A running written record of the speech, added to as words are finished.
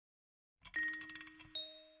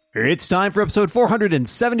It's time for episode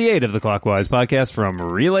 478 of the Clockwise podcast from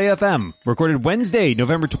Relay FM, recorded Wednesday,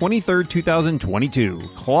 November 23rd, 2022.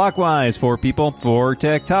 Clockwise, 4 people, 4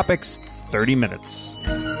 tech topics, 30 minutes.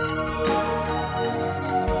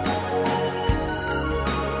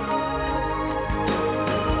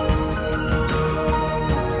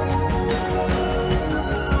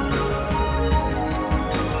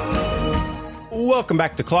 Welcome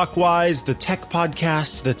back to Clockwise, the tech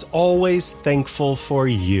podcast that's always thankful for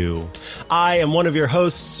you. I am one of your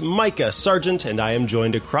hosts, Micah Sargent, and I am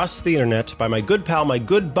joined across the internet by my good pal, my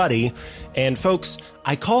good buddy, and folks,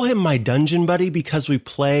 I call him my dungeon buddy because we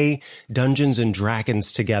play Dungeons and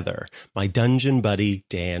Dragons together. My dungeon buddy,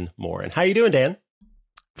 Dan Morin. How you doing, Dan?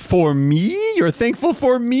 For me? You're thankful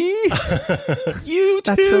for me? You too.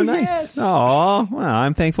 That's so nice. Yes. Aw, well,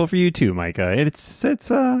 I'm thankful for you too, Micah. It's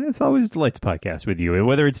always a delight to podcast with you,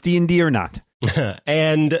 whether it's D&D or not.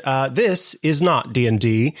 And this is not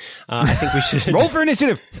D&D. I think we should roll for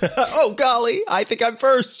initiative. Oh, golly, I think I'm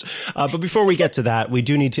first. But before we get to that, we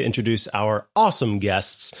do need to introduce our awesome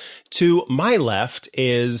guests. To my left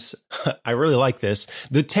is, I really like this,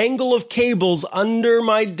 the tangle of cables under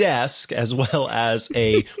my desk, as well as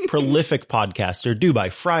a prolific podcaster, Due by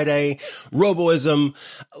Friday, Roboism,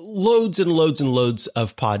 loads and loads and loads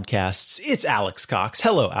of podcasts. It's Alex Cox.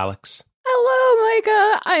 Hello, Alex. Hello,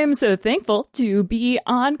 Micah. I am so thankful to be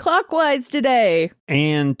on Clockwise today.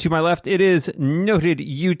 And to my left, it is noted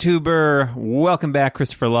YouTuber. Welcome back,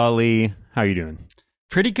 Christopher Lawley. How are you doing?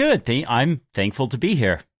 Pretty good. I'm thankful to be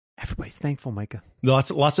here. Everybody's thankful, Micah.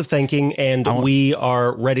 Lots of thanking, and we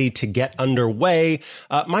are ready to get underway.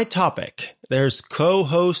 My topic, there's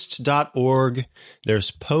cohost.org,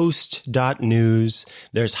 there's post.news,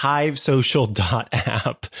 there's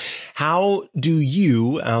hivesocial.app. How do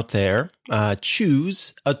you out there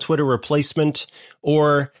choose a Twitter replacement,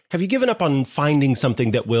 or have you given up on finding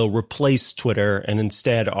something that will replace Twitter and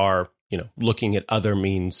instead are, looking at other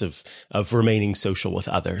means of remaining social with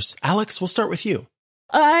others? Alex, we'll start with you.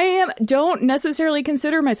 I don't necessarily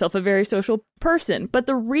consider myself a very social person, but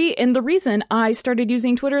the reason I started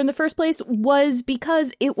using Twitter in the first place was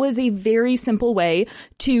because it was a very simple way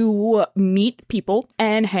to meet people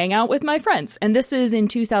and hang out with my friends. And this is in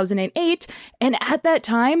 2008. And at that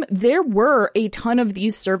time, there were a ton of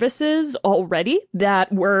these services already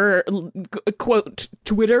that were, quote,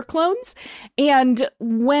 Twitter clones. And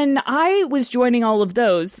when I was joining all of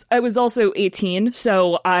those, I was also 18.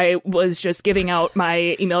 So I was just giving out my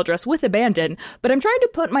email address with abandon. But I'm trying to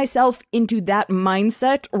put myself into that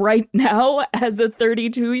mindset right now as a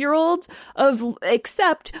 32-year-old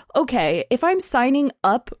except, okay, if I'm signing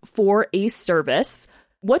up for a service,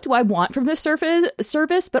 what do I want from this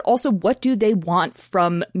service, but also what do they want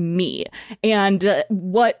from me? And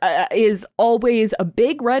what is always a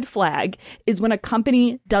big red flag is when a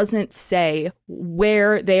company doesn't say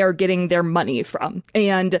where they are getting their money from.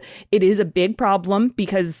 And it is a big problem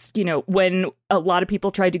because, when a lot of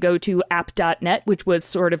people tried to go to app.net, which was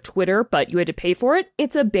sort of Twitter, but you had to pay for it,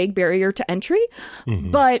 it's a big barrier to entry.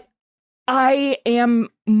 Mm-hmm. But I am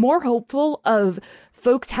more hopeful of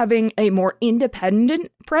folks having a more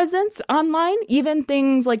independent presence online. Even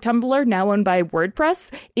things like Tumblr, now owned by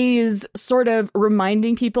WordPress, is sort of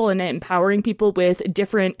reminding people and empowering people with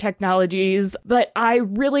different technologies. But I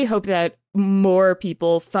really hope that more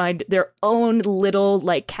people find their own little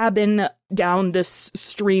cabin down this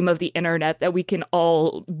stream of the internet that we can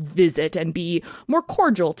all visit and be more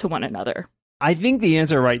cordial to one another. I think the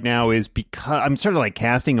answer right now is because I'm sort of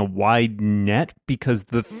casting a wide net, because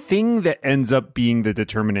the thing that ends up being the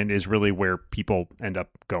determinant is really where people end up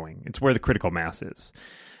going. It's where the critical mass is.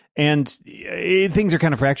 And things are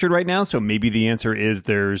kind of fractured right now. So maybe the answer is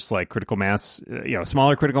there's critical mass,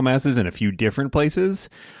 smaller critical masses in a few different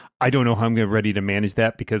places. I don't know how I'm ready to manage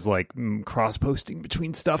that because cross-posting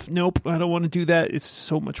between stuff. Nope, I don't want to do that. It's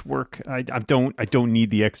so much work. I don't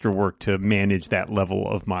need the extra work to manage that level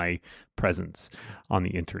of my presence on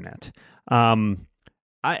the internet.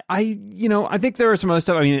 I think there are some other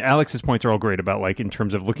stuff. I mean, Alex's points are all great about in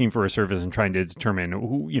terms of looking for a service and trying to determine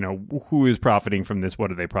who is profiting from this.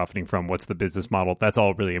 What are they profiting from? What's the business model? That's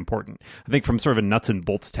all really important. I think from sort of a nuts and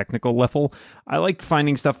bolts technical level, I like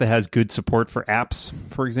finding stuff that has good support for apps,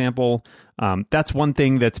 for example. That's one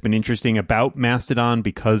thing that's been interesting about Mastodon.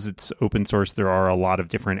 Because it's open source, there are a lot of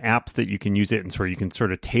different apps that you can use it, and so you can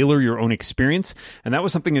sort of tailor your own experience. And that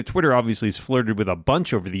was something that Twitter obviously has flirted with a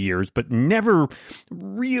bunch over the years, but never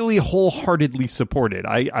really wholeheartedly supported.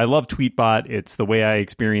 I love Tweetbot. It's the way I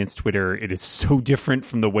experience Twitter. It is so different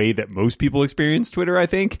from the way that most people experience Twitter, I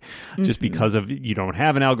think, just because of you don't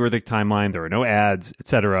have an algorithmic timeline, there are no ads,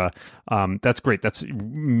 etc. That's great. That's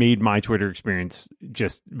made my Twitter experience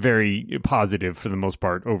just very positive for the most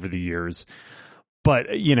part over the years. But,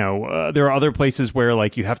 there are other places where,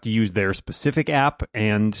 like, you have to use their specific app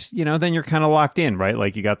and, then you're kind of locked in, right?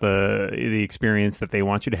 Like, you got the experience that they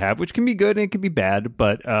want you to have, which can be good and it can be bad.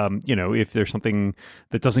 But, if there's something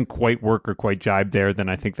that doesn't quite work or quite jibe there, then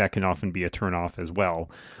I think that can often be a turnoff as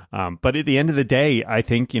well. But at the end of the day, I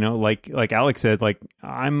think, like Alex said, like,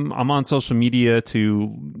 I'm on social media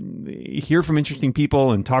to hear from interesting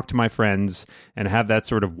people and talk to my friends and have that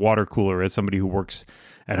sort of water cooler as somebody who works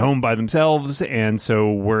at home by themselves. And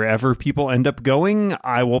so wherever people end up going,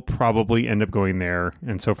 I will probably end up going there.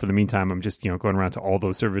 And so for the meantime, I'm just, going around to all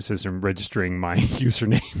those services and registering my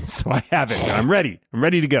username. So I have it and I'm ready. I'm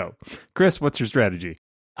ready to go. Chris, what's your strategy?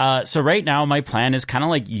 So right now, my plan is kind of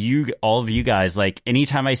like all of you guys. Like,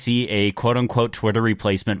 anytime I see a quote unquote Twitter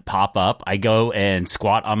replacement pop up, I go and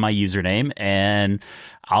squat on my username and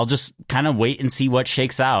I'll just kind of wait and see what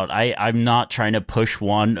shakes out. I'm not trying to push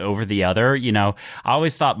one over the other. I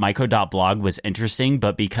always thought Myco.blog was interesting,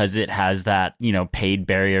 but because it has that, paid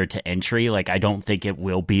barrier to entry, like, I don't think it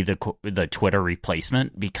will be the Twitter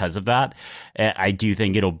replacement because of that. I do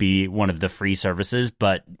think it'll be one of the free services,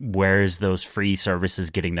 but where's those free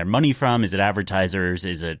services getting their money from? Is it advertisers?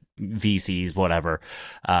 Is it VCs? Whatever.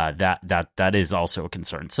 That is also a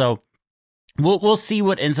concern. So we'll see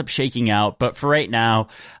what ends up shaking out. But for right now,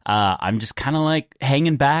 I'm just kind of like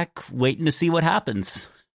hanging back, waiting to see what happens.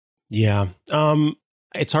 Yeah.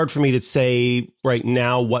 It's hard for me to say right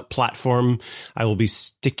now what platform I will be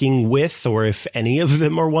sticking with, or if any of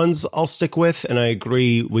them are ones I'll stick with. And I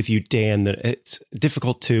agree with you, Dan, that it's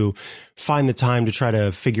difficult to find the time to try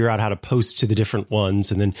to figure out how to post to the different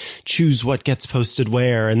ones and then choose what gets posted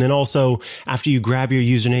where. And then also, after you grab your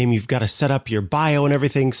username, you've got to set up your bio and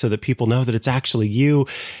everything so that people know that it's actually you.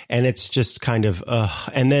 And it's just kind of,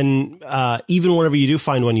 and then even whenever you do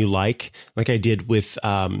find one you like I did with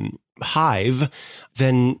Hive,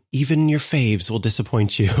 then even your faves will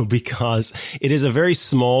disappoint you because it is a very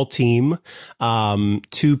small team.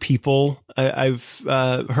 2 people I've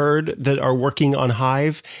heard that are working on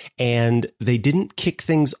Hive, and they didn't kick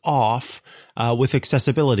things off with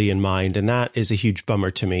accessibility in mind, and that is a huge bummer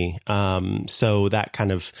to me. So that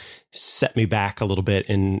kind of set me back a little bit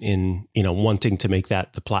in wanting to make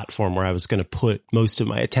that the platform where I was going to put most of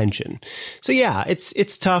my attention. So yeah,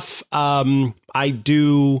 it's tough. I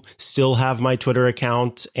do still have my Twitter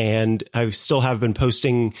account, and I still have been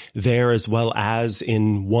posting there as well as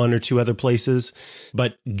in 1 or 2 other places.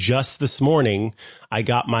 But just this morning, I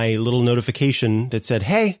got my little notification that said,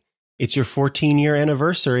 "Hey, it's your 14-year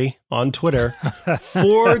anniversary on Twitter."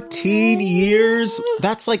 14 years?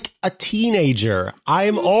 That's like a teenager.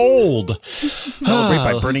 I'm old.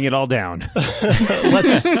 Celebrate by burning it all down.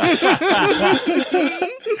 Let's...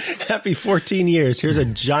 Happy 14 years. Here's a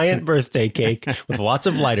giant birthday cake with lots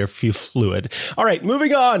of lighter fluid. All right,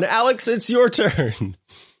 moving on. Alex, it's your turn.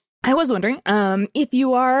 I was wondering, if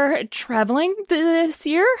you are traveling this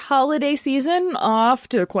year, holiday season off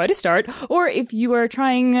to quite a start, or if you are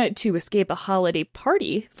trying to escape a holiday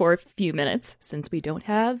party for a few minutes, since we don't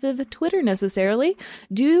have Twitter necessarily,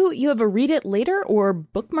 do you have a read it later or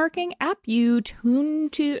bookmarking app you turn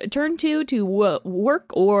to work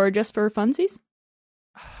or just for funsies?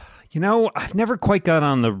 I've never quite got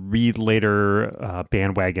on the read later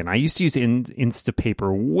bandwagon. I used to use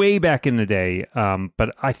Instapaper way back in the day,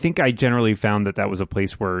 but I think I generally found that was a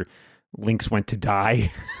place where links went to die.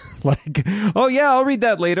 Like, oh yeah, I'll read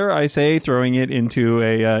that later, I say, throwing it into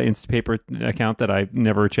a Instapaper account that I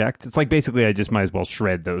never checked. It's like basically I just might as well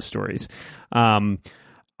shred those stories.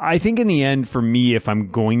 I think in the end, for me, if I'm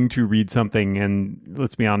going to read something, and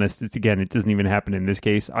let's be honest, it doesn't even happen in this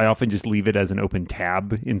case, I often just leave it as an open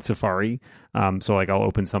tab in Safari. So like I'll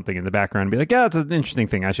open something in the background and be like, yeah, it's an interesting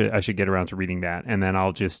thing. I should get around to reading that. And then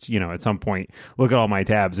I'll just, at some point look at all my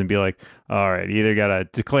tabs and be like, all right, either got to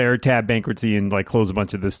declare tab bankruptcy and like close a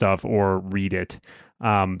bunch of this stuff or read it.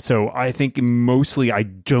 So I think mostly I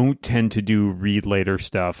don't tend to do read later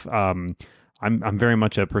stuff. I'm very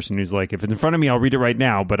much a person who's like, if it's in front of me, I'll read it right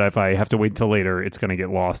now. But if I have to wait until later, it's going to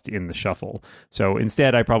get lost in the shuffle. So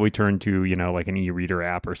instead, I probably turn to, like an e-reader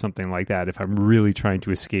app or something like that if I'm really trying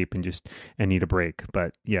to escape and need a break.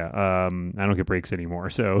 But yeah, I don't get breaks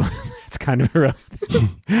anymore. So it's kind of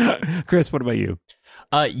irrelevant. Chris, what about you?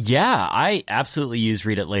 Yeah, I absolutely use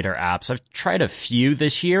Read It Later apps. I've tried a few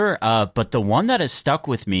this year, but the one that has stuck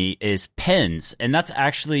with me is Pins. And that's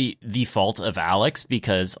actually the fault of Alex,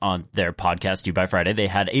 because on their podcast, Due by Friday, they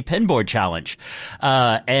had a pinboard challenge.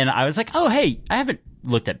 And I was like, oh, hey, I haven't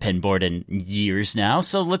looked at pinboard in years now,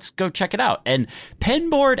 so let's go check it out. And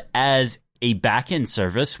pinboard as a backend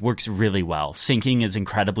service works really well. Syncing is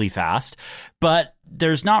incredibly fast, but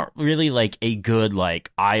there's not really like a good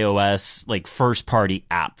like iOS like first party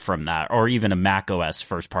app from that, or even a Mac OS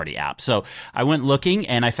first party app. So I went looking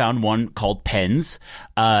and I found one called Pins.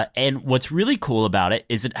 And what's really cool about it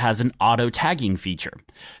is it has an auto tagging feature.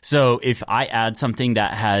 So if I add something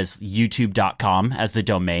that has youtube.com as the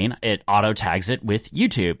domain, it auto tags it with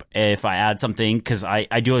YouTube. If I add something, because I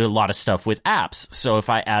do a lot of stuff with apps. So if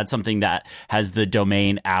I add something that has the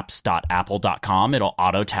domain apps.apple.com, it'll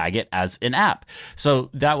auto tag it as an app.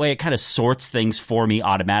 So that way it kind of sorts things for me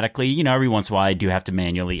automatically. You know, every once in a while I do have to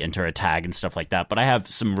manually enter a tag and stuff like that, but I have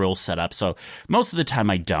some rules set up. So most of the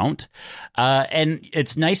time I don't. And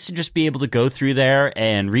it's nice to just be able to go through there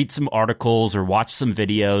and read some articles or watch some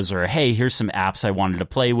videos, or, hey, here's some apps I wanted to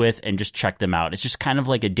play with, and just check them out. It's just kind of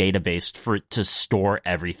like a database to store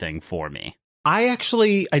everything for me. I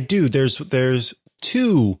do. There's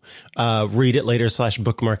two Read It Later /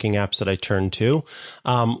 bookmarking apps that I turn to.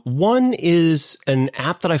 One is an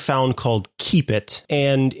app that I found called Keep It,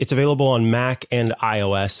 and it's available on Mac and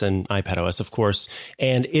iOS and iPadOS, of course.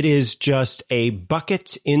 And it is just a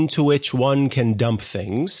bucket into which one can dump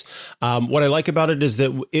things. What I like about it is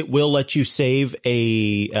that it will let you save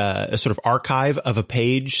a sort of archive of a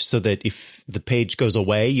page, so that if the page goes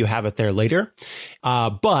away, you have it there later.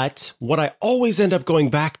 But what I always end up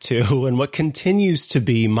going back to, and what continues to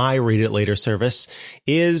be my Read It Later service,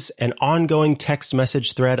 is an ongoing text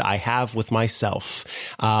message thread I have with myself.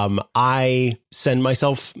 I send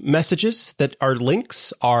myself messages that are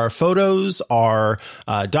links, are photos, are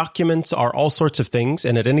documents, are all sorts of things.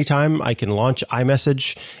 And at any time I can launch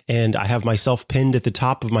iMessage, and I have myself pinned at the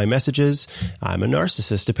top of my messages. I'm a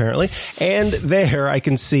narcissist, apparently. And there I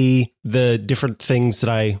can see the different things that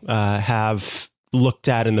I have looked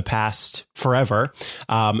at in the past forever.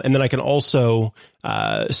 And then I can also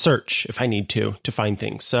search if I need to find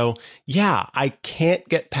things. So yeah, I can't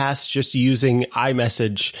get past just using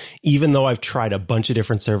iMessage. Even though I've tried a bunch of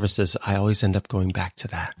different services, I always end up going back to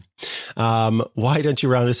that. Why don't you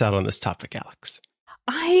round us out on this topic, Alex?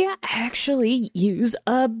 I actually use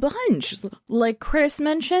a bunch. Like Chris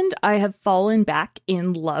mentioned, I have fallen back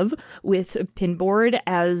in love with Pinboard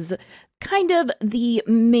as kind of the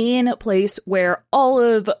main place where all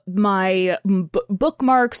of my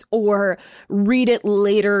bookmarks or Read It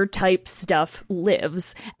Later type stuff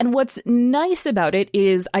lives. And what's nice about it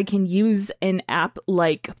is I can use an app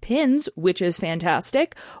like Pins, which is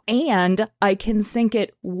fantastic, and I can sync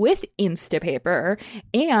it with Instapaper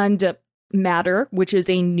and Matter, which is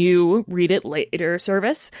a new Read It Later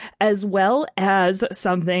service, as well as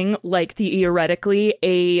something like theoretically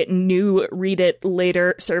a new Read It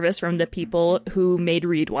Later service from the people who made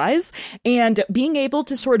Readwise, and being able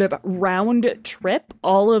to sort of round trip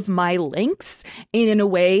all of my links in a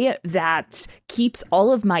way that keeps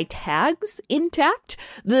all of my tags intact.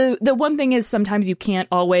 The one thing is sometimes you can't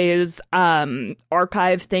always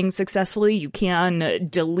archive things successfully. You can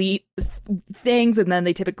delete things and then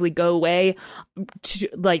they typically go away,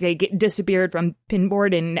 like they get disappeared from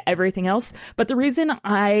Pinboard and everything else. But the reason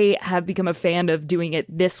I have become a fan of doing it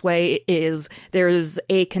this way is there's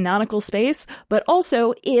a canonical space, but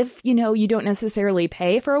also if you don't necessarily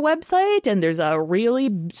pay for a website and there's a really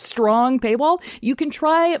strong paywall, you can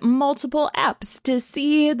try multiple apps to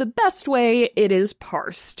see the best way it is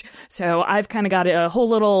parsed. So I've kind of got a whole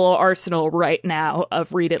little arsenal right now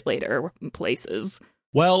of Read It Later places.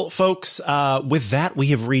 Well, folks, with that, we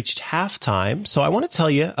have reached halftime. So I want to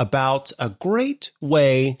tell you about a great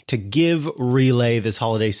way to give Relay this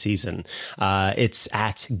holiday season. It's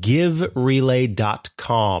at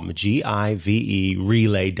giverelay.com, G-I-V-E,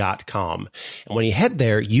 relay.com. And when you head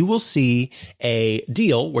there, you will see a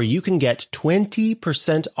deal where you can get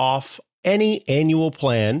 20% off any annual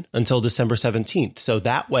plan until December 17th. So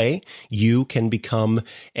that way you can become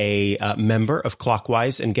a member of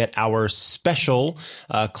Clockwise and get our special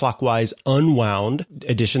Clockwise Unwound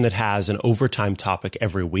edition that has an overtime topic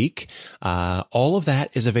every week. All of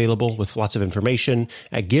that is available with lots of information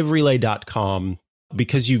at giverelay.com.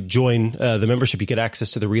 Because you join the membership, you get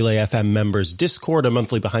access to the Relay FM members Discord, a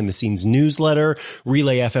monthly behind the scenes newsletter,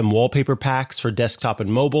 Relay FM wallpaper packs for desktop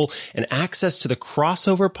and mobile, and access to the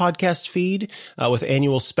Crossover podcast feed with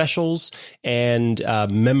annual specials and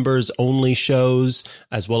members only shows,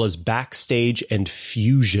 as well as Backstage and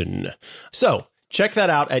Fusion. So check that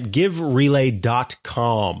out at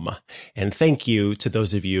giverelay.com. And thank you to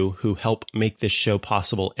those of you who help make this show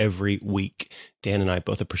possible every week. Dan and I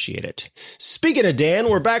both appreciate it. Speaking of Dan,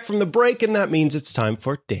 we're back from the break, and that means it's time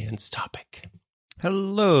for Dan's topic.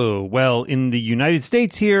 Hello. Well, in the United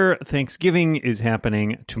States here, Thanksgiving is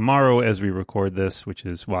happening tomorrow as we record this, which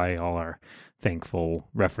is why all our thankful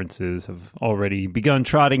references have already begun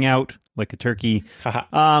trotting out like a turkey.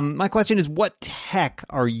 My question is, what tech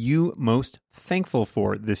are you most thankful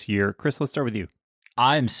for this year? Chris, let's start with you.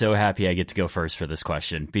 I'm so happy I get to go first for this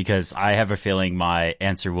question because I have a feeling my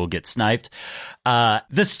answer will get sniped.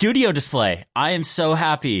 The Studio Display. I am so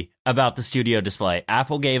happy about the Studio Display.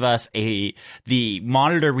 Apple gave us the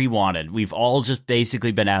monitor we wanted. We've all just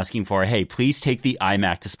basically been asking for, hey, please take the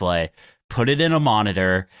iMac display, put it in a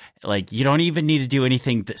monitor. Like, you don't even need to do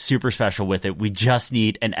anything super special with it. We just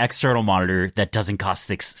need an external monitor that doesn't cost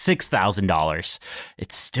 $6,000.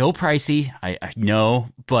 It's still pricey, I know,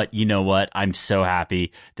 but you know what? I'm so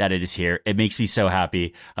happy that it is here. It makes me so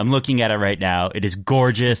happy. I'm looking at it right now. It is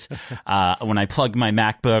gorgeous. When I plug my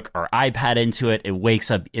MacBook or iPad into it, it wakes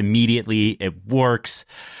up immediately. It works.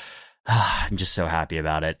 I'm just so happy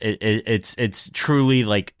about it. It's truly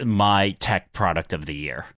like my tech product of the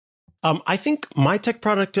year. I think my tech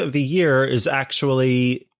product of the year is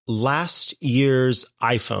actually last year's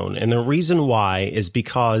iPhone. And the reason why is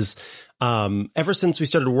because ever since we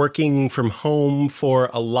started working from home for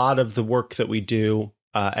a lot of the work that we do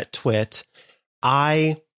at Twit,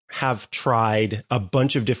 I have tried a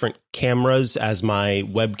bunch of different cameras as my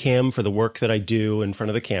webcam for the work that I do in front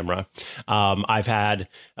of the camera. I've had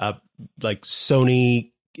like Sony,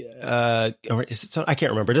 or is it? I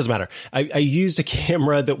can't remember. It doesn't matter. I used a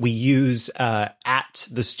camera that we use at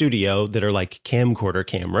the studio that are like camcorder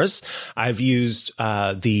cameras. I've used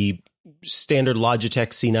the standard Logitech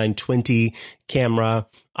C920 camera.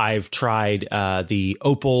 I've tried the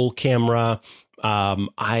Opal camera.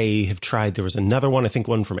 I have tried, there was another one, I think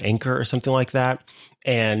one from Anker or something like that.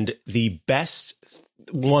 And the best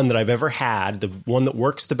one that I've ever had, the one that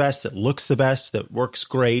works the best, that looks the best, that works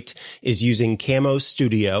great, is using Camo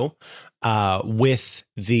Studio with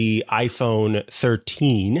the iPhone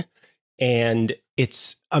 13. And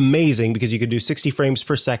it's amazing because you can do 60 frames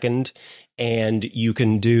per second and you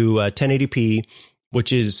can do 1080p,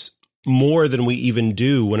 which is more than we even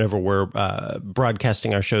do whenever we're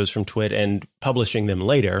broadcasting our shows from Twit and publishing them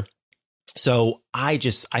later. So I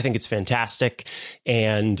think it's fantastic.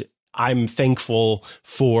 And I'm thankful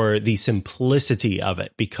for the simplicity of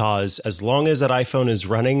it, because as long as that iPhone is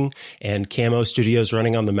running and Camo Studio is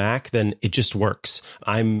running on the Mac, then it just works.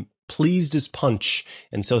 I'm pleased as punch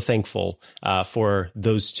and so thankful for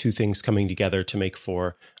those two things coming together to make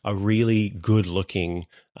for a really good looking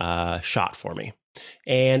shot for me.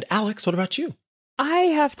 And Alex, what about you? I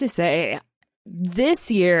have to say,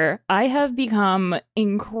 this year, I have become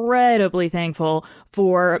incredibly thankful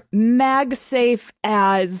for MagSafe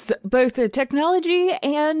as both a technology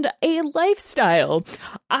and a lifestyle.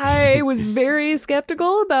 I was very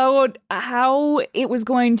skeptical about how it was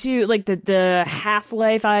going to, like the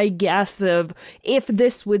half-life, I guess, of if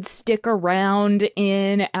this would stick around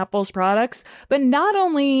in Apple's products. But not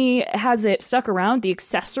only has it stuck around, the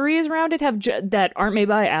accessories around it that aren't made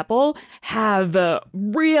by Apple have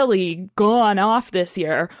really gone off this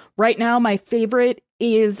year. Right now, my favorite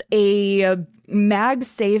is a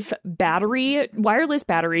MagSafe wireless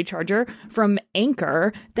battery charger from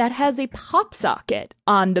Anker that has a pop socket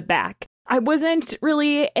on the back. I wasn't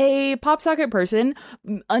really a pop socket person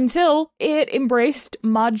until it embraced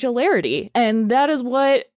modularity, and that is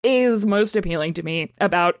what is most appealing to me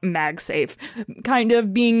about MagSafe. Kind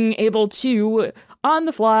of being able to, on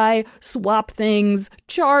the fly, swap things,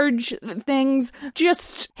 charge things,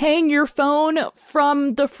 just hang your phone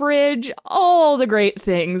from the fridge, all the great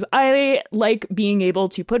things. I like being able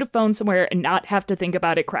to put a phone somewhere and not have to think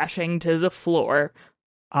about it crashing to the floor.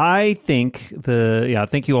 I think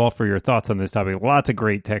thank you all for your thoughts on this topic. Lots of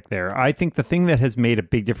great tech there. I think the thing that has made a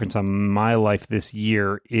big difference on my life this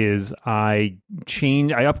year is I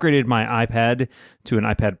upgraded my iPad to an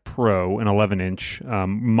iPad Pro, an 11-inch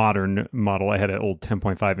modern model. I had an old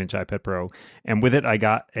 10.5-inch iPad Pro, and with it I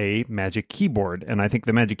got a Magic Keyboard, and I think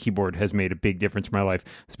the Magic Keyboard has made a big difference in my life,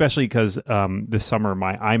 especially because this summer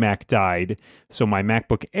my iMac died, so my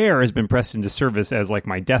MacBook Air has been pressed into service as like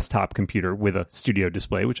my desktop computer with a studio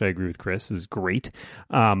display display, which I agree with Chris is great.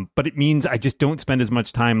 But it means I just don't spend as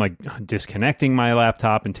much time like disconnecting my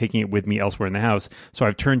laptop and taking it with me elsewhere in the house. So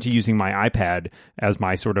I've turned to using my iPad as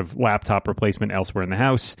my sort of laptop replacement elsewhere in the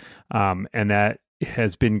house. And that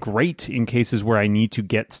has been great in cases where I need to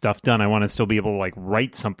get stuff done. I want to still be able to like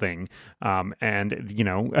write something. And, you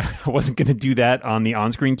know, I wasn't going to do that on the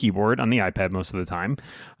on-screen keyboard on the iPad most of the time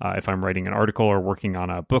if I'm writing an article or working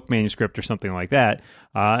on a book manuscript or something like that.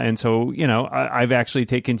 And so, you know, I've actually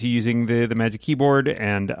taken to using the Magic Keyboard,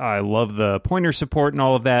 and I love the pointer support and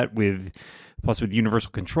all of that Plus, with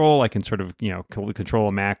universal control, I can sort of, you know, control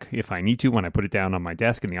a Mac if I need to when I put it down on my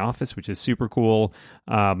desk in the office, which is super cool.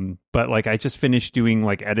 But like, I just finished doing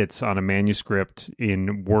like edits on a manuscript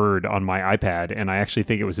in Word on my iPad, and I actually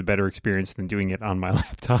think it was a better experience than doing it on my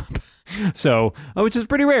laptop. So, which is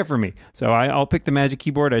pretty rare for me. So I'll pick the Magic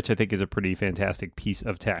Keyboard, which I think is a pretty fantastic piece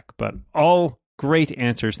of tech. But all great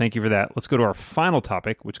answers. Thank you for that. Let's go to our final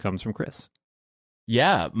topic, which comes from Chris.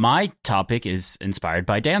 Yeah, my topic is inspired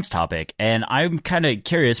by Dan's topic, and I'm kind of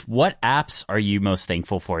curious, what apps are you most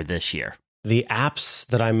thankful for this year? The apps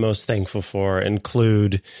that I'm most thankful for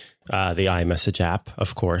include the iMessage app,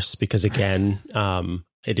 of course, because again,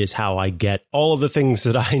 it is how I get all of the things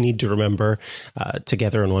that I need to remember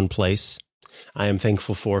together in one place. I am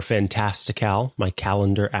thankful for Fantastical, my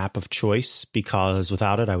calendar app of choice, because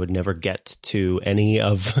without it, I would never get to any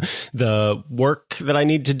of the work that I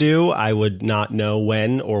need to do. I would not know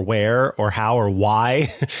when or where or how or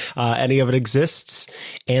why any of it exists.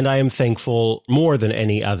 And I am thankful more than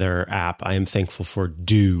any other app. I am thankful for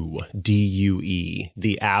Due, D-U-E,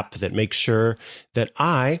 the app that makes sure that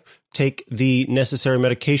I take the necessary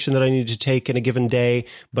medication that I need to take in a given day,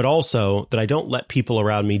 but also that I don't let people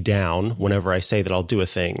around me down whenever I say that I'll do a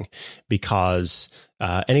thing, because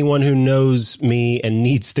anyone who knows me and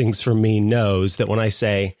needs things from me knows that when I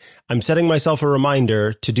say I'm setting myself a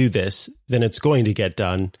reminder to do this, then it's going to get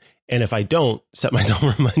done. And if I don't set myself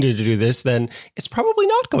a reminder to do this, then it's probably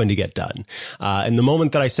not going to get done. And the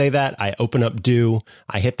moment that I say that, I open up Due,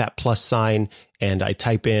 I hit that plus sign, and I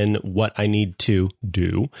type in what I need to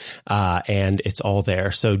do, and it's all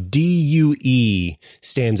there. So DUE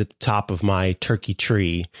stands at the top of my turkey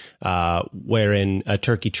tree, wherein a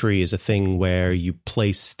turkey tree is a thing where you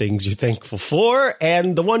place things you're thankful for,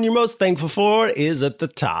 and the one you're most thankful for is at the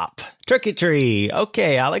top. Turkey tree.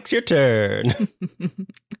 Okay, Alex, your turn.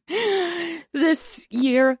 This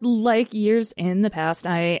year, like years in the past,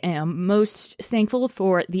 I am most thankful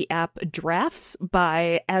for the app Drafts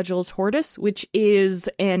by Agile Tortoise, which is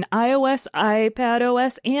an iOS,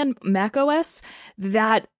 iPadOS, and macOS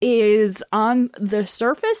that is on the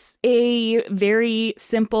surface a very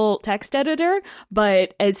simple text editor,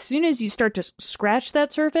 but as soon as you start to scratch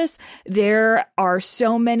that surface, there are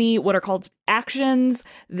so many what are called actions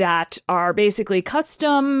that are basically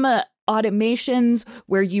custom automations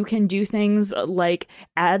where you can do things like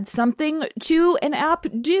add something to an app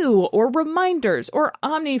Due, or reminders, or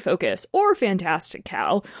OmniFocus, or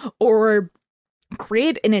Fantastical, or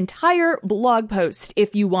create an entire blog post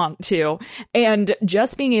if you want to. And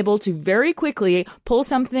just being able to very quickly pull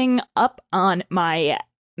something up on my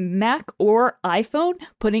Mac or iPhone,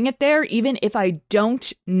 putting it there, even if I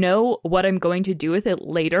don't know what I'm going to do with it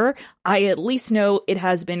later, I at least know it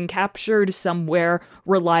has been captured somewhere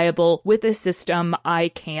reliable with a system I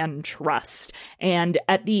can trust. And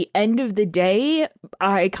at the end of the day,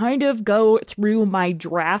 I kind of go through my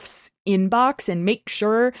Drafts inbox and make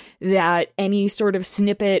sure that any sort of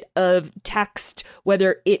snippet of text,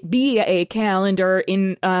 whether it be a calendar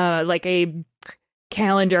in like a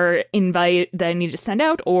calendar invite that I need to send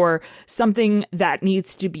out, or something that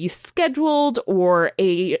needs to be scheduled, or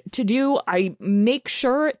a to-do, I make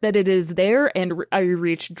sure that it is there, and I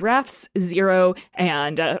reach Drafts 0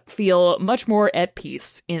 and feel much more at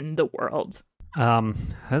peace in the world.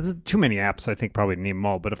 There's too many apps, I think, probably to name them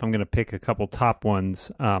all, but if I'm going to pick a couple top ones,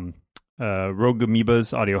 Rogue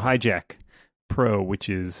Amoeba's Audio Hijack Pro, which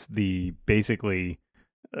is basically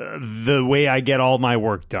the way I get all my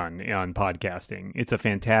work done on podcasting. It's a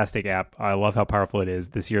fantastic app. I love how powerful it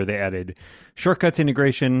is. This year they added Shortcuts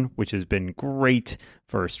integration, which has been great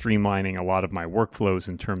for streamlining a lot of my workflows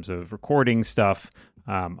in terms of recording stuff.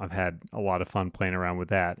 I've had a lot of fun playing around with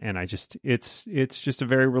that, and it's just a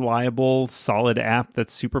very reliable, solid app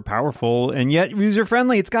that's super powerful and yet user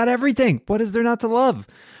friendly. It's got everything. What is there not to love?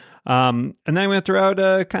 And then I'm going to throw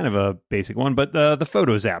out kind of a basic one, but the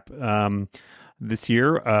Photos app. This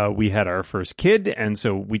year, we had our first kid, and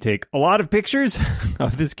so we take a lot of pictures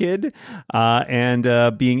of this kid,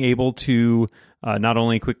 and being able to not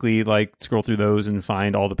only quickly like scroll through those and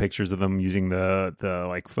find all the pictures of them using the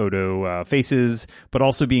like photo faces, but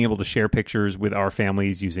also being able to share pictures with our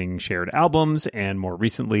families using shared albums, and more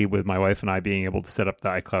recently with my wife and I being able to set up the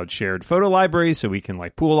iCloud shared photo library so we can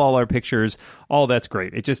like pool all our pictures. All that's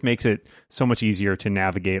great. It just makes it so much easier to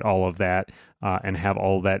navigate all of that and have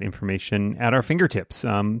all of that information at our fingertips.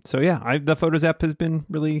 So yeah, the Photos app has been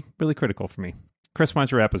really, really critical for me. Chris, why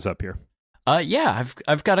don't you wrap us up here? Yeah,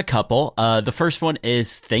 I've got a couple. The first one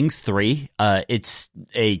is Things 3. It's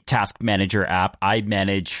a task manager app. I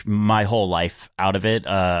manage my whole life out of it.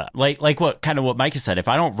 Like what Micah said. If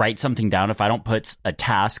I don't write something down, if I don't put a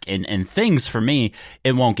task in Things for me,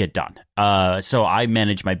 it won't get done. So I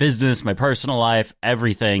manage my business, my personal life,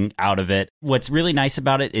 everything out of it. What's really nice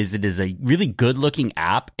about it is a really good looking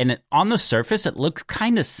app, and on the surface, it looks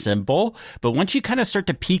kind of simple, but once you kind of start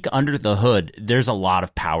to peek under the hood, there's a lot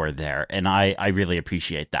of power there. And I really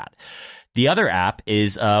appreciate that. The other app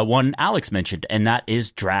is one Alex mentioned, and that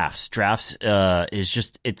is Drafts. Drafts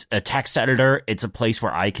it's a text editor. It's a place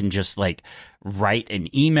where I can just like write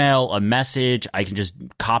an email, a message. I can just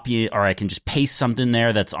copy it, or I can just paste something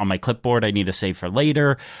there that's on my clipboard I need to save for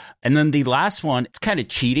later. And then the last one, it's kind of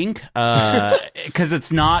cheating because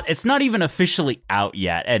it's not even officially out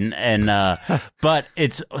yet, but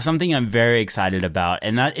it's something I'm very excited about,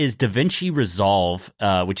 and that is DaVinci Resolve,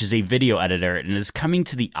 which is a video editor, and is coming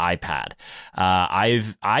to the iPad.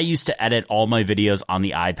 I used to edit all my videos on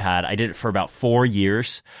the iPad. I did it for about 4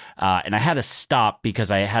 years, and I had to stop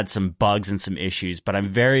because I had some bugs and some issues. But I'm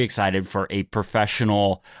very excited for a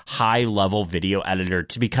professional, high-level video editor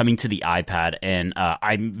to be coming to the iPad, and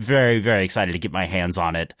I'm very, very excited to get my hands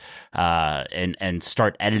on it and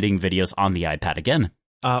start editing videos on the iPad again.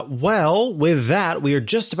 Well, with that, we are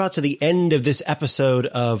just about to the end of this episode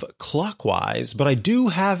of Clockwise, but I do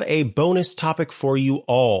have a bonus topic for you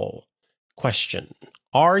all. Question: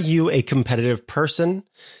 are you a competitive person?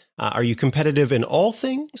 Are you competitive in all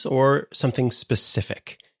things or something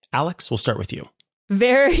specific? Alex, we'll start with you.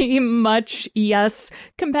 Very much, yes.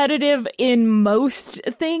 Competitive in most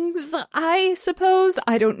things, I suppose.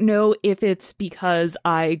 I don't know if it's because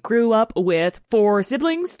I grew up with 4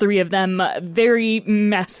 siblings, 3 of them very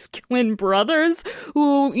masculine brothers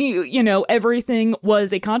who, you know, everything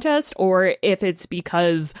was a contest, or if it's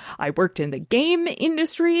because I worked in the game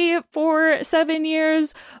industry for 7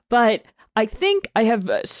 years, but I think I have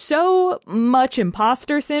so much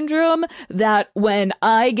imposter syndrome that when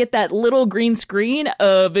I get that little green screen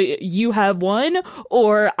of you have won,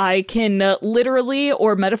 or I can literally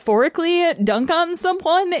or metaphorically dunk on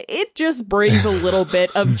someone, it just brings a little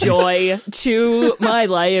bit of joy to my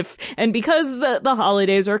life. And because the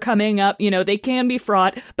holidays are coming up, you know, they can be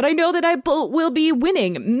fraught, but I know that I will be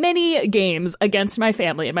winning many games against my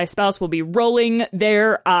family, and my spouse will be rolling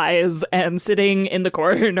their eyes and sitting in the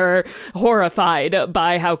corner horrified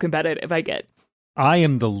by how competitive I get. I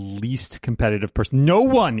am the least competitive person. No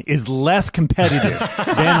one is less competitive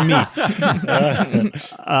than me.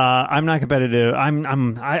 I'm not competitive.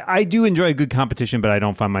 I do enjoy a good competition, but I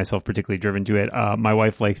don't find myself particularly driven to it. My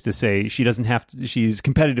wife likes to say she's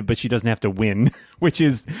competitive, but she doesn't have to win, which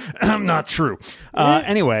is not true.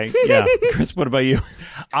 Anyway, yeah. Chris, what about you?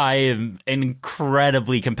 I am an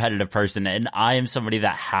incredibly competitive person, and I am somebody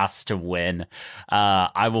that has to win.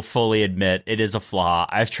 I will fully admit it is a flaw.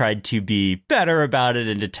 I've tried to be better about it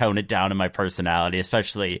and to tone it down in my personality,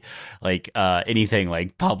 especially like anything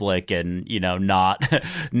like public and, you know, not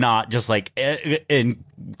just like in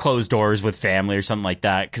closed doors with family or something like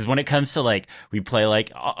that. Because when it comes to like, we play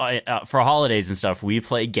like for holidays and stuff, we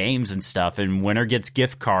play games and stuff, and winner gets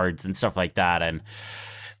gift cards and stuff like that. And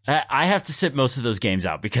I have to sit most of those games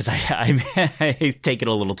out because I take it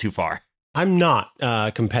a little too far. I'm not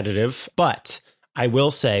competitive, but I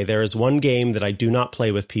will say there is one game that I do not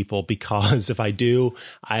play with people, because if I do,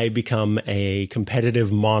 I become a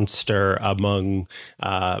competitive monster among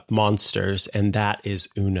monsters, and that is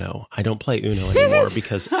Uno. I don't play Uno anymore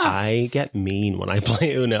because I get mean when I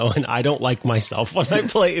play Uno, and I don't like myself when I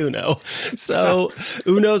play Uno. So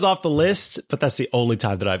Uno's off the list, but that's the only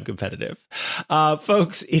time that I'm competitive.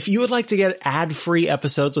 Folks, if you would like to get ad-free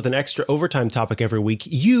episodes with an extra overtime topic every week,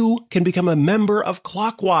 you can become a member of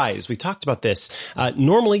Clockwise. We talked about this.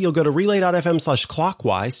 Normally, you'll go to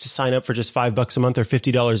relay.fm/clockwise to sign up for just $5 a month or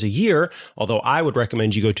 $50 a year. Although I would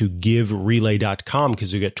recommend you go to giverelay.com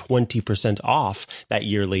because you get 20% off that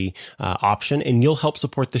yearly option, and you'll help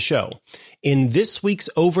support the show. In this week's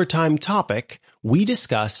overtime topic, we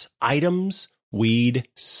discuss items we'd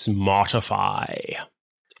smartify.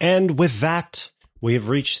 And with that, We have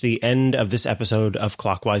reached the end of this episode of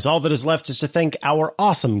Clockwise. All that is left is to thank our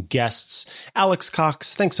awesome guests. Alex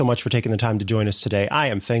Cox, thanks so much for taking the time to join us today. I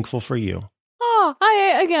am thankful for you. Oh,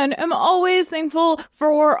 I, again, am always thankful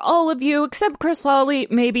for all of you, except Chris Lawley,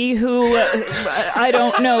 maybe, who I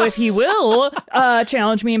don't know if he will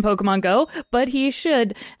challenge me in Pokemon Go, but he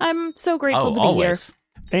should. I'm so grateful to be always here.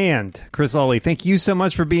 And Chris Lawley, thank you so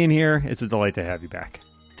much for being here. It's a delight to have you back.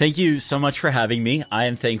 Thank you so much for having me. I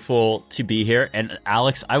am thankful to be here. And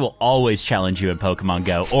Alex, I will always challenge you in Pokemon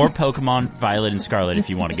Go or Pokemon Violet and Scarlet if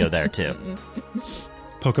you want to go there too.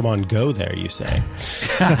 Pokemon Go there, you say.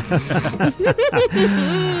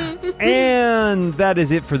 And that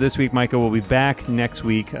is it for this week. Micah will be back next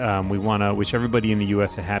week. We want to wish everybody in the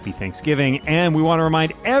U.S. a happy Thanksgiving. And we want to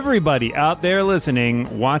remind everybody out there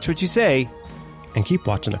listening, watch what you say. And keep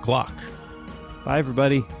watching the clock. Bye,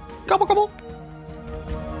 everybody. Gobble, gobble.